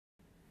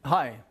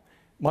Hi,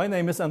 my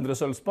name is Endre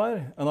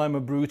Sølvsberg and I'm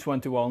a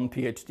BRU21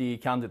 PhD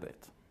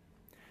candidate.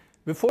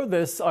 Before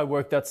this, I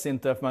worked at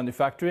SINTEF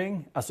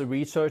Manufacturing as a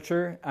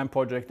researcher and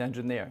project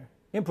engineer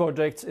in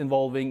projects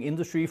involving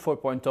Industry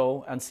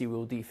 4.0 and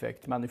zero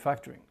defect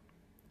manufacturing.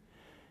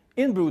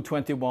 In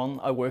BRU21,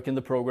 I work in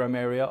the program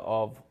area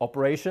of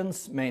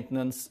operations,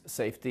 maintenance,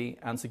 safety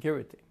and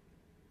security.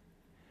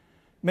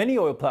 Many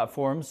oil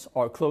platforms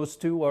are close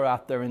to or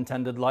at their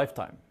intended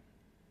lifetime.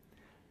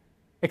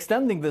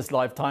 Extending this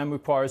lifetime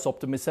requires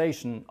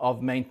optimization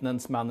of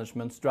maintenance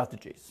management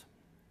strategies.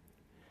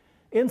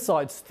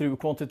 Insights through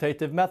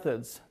quantitative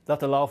methods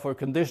that allow for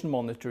condition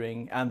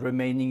monitoring and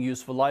remaining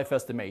useful life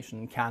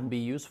estimation can be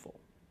useful.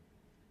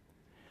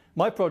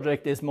 My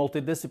project is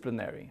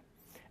multidisciplinary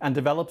and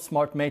develops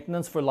smart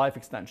maintenance for life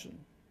extension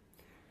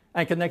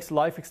and connects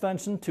life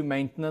extension to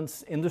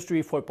maintenance,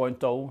 Industry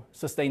 4.0,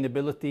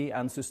 sustainability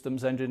and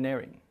systems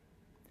engineering.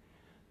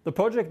 The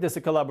project is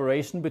a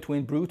collaboration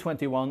between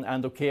BRU21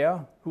 and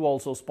OKEA, who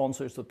also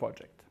sponsors the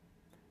project.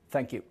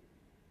 Thank you.